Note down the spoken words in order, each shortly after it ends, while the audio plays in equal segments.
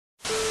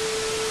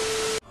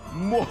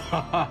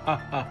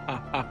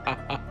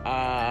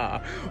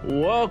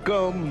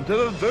Welcome to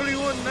the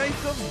 31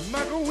 Nights of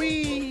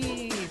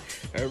Macoween.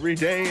 Every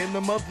day in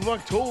the month of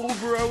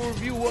October, I will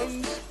review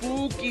one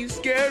spooky,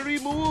 scary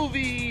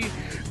movie.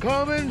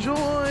 Come and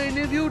join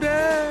if you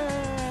dare.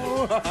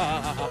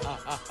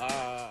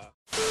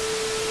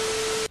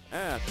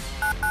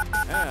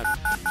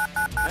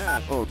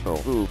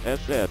 Oto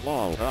SS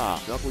lol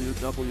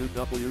www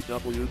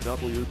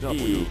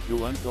you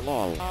went to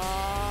lol.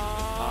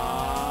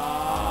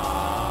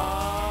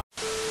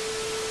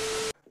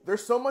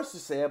 There's so much to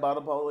say about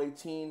Apollo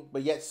 18,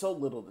 but yet so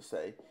little to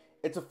say.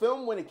 It's a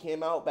film when it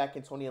came out back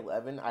in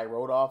 2011, I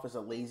wrote off as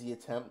a lazy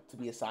attempt to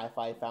be a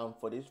sci-fi found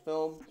footage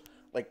film.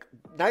 Like,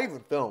 not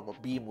even film, a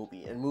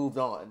B-movie, and moved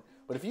on.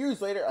 But a few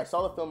years later, I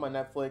saw the film on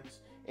Netflix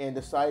and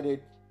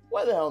decided,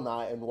 why the hell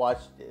not, and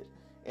watched it.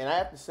 And I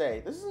have to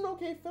say, this is an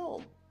okay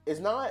film. It's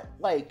not,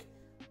 like,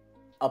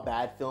 a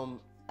bad film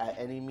at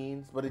any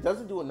means, but it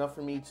doesn't do enough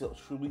for me to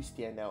truly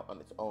stand out on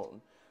its own.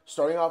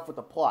 Starting off with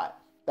the plot.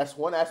 That's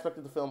one aspect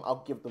of the film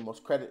I'll give the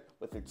most credit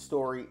with its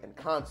story and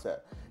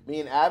concept.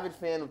 Being an avid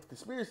fan of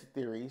conspiracy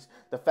theories,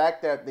 the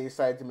fact that they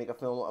decided to make a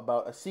film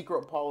about a secret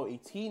Apollo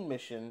 18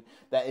 mission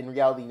that in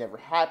reality never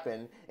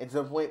happened, and to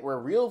the point where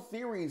real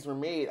theories were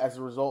made as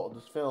a result of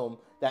this film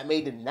that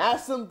made the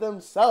NASA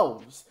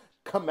themselves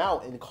come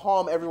out and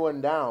calm everyone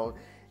down,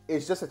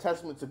 is just a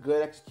testament to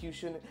good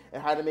execution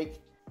and how to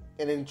make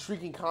an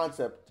intriguing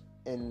concept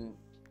and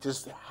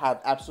just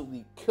have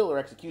absolutely killer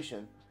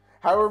execution.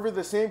 However,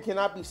 the same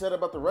cannot be said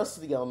about the rest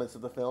of the elements of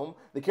the film.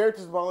 The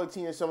characters of Apollo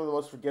 18 are some of the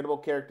most forgettable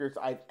characters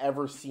I've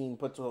ever seen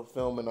put to a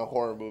film in a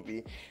horror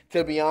movie.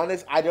 To be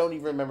honest, I don't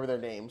even remember their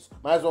names.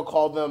 Might as well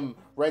call them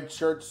Red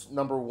Shirts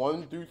number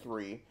 1 through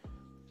 3.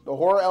 The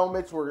horror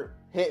elements were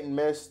hit and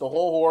miss. The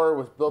whole horror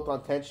was built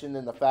on tension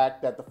and the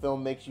fact that the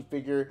film makes you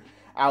figure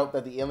out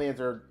that the aliens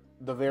are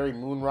the very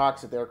moon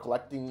rocks that they're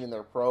collecting in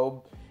their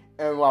probe.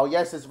 And while,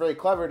 yes, it's very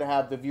clever to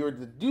have the viewer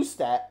deduce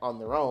that on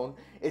their own,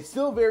 it's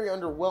still very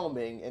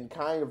underwhelming and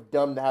kind of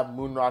dumb to have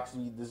moon rocks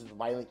be this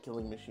violent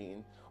killing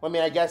machine. Well, I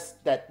mean, I guess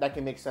that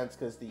can make sense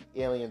because the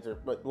aliens are,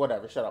 but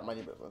whatever, shut up, mind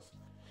your business.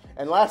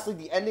 And lastly,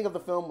 the ending of the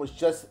film was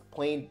just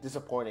plain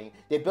disappointing.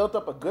 They built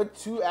up a good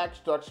 2-act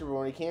structure, but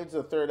when it came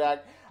to the 3rd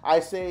act, I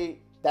say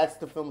that's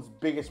the film's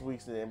biggest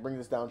weakness and brings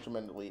us down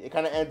tremendously. It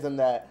kind of ends in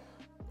that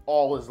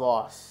all is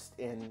lost,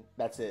 and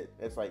that's it.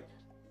 It's like,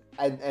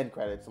 end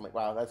credits. I'm like,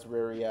 wow, that's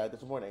very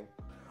disappointing.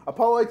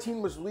 Apollo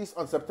 18 was released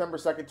on September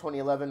 2nd,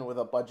 2011 with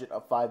a budget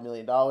of $5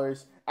 million.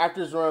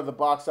 After its run at the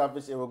box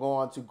office, it will go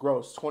on to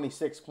gross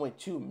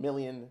 $26.2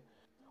 million.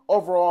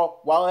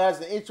 Overall, while it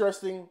has an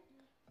interesting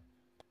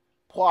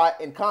plot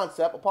and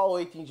concept, Apollo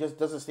 18 just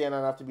doesn't stand out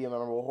enough to be a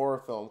memorable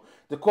horror film.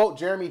 To quote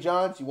Jeremy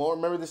Jahns, you won't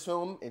remember this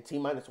film in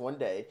T-minus 1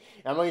 day.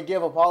 And I'm going to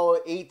give Apollo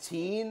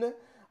 18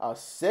 a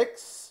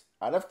 6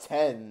 out of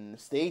 10.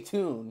 Stay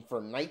tuned for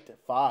Night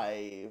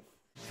 5.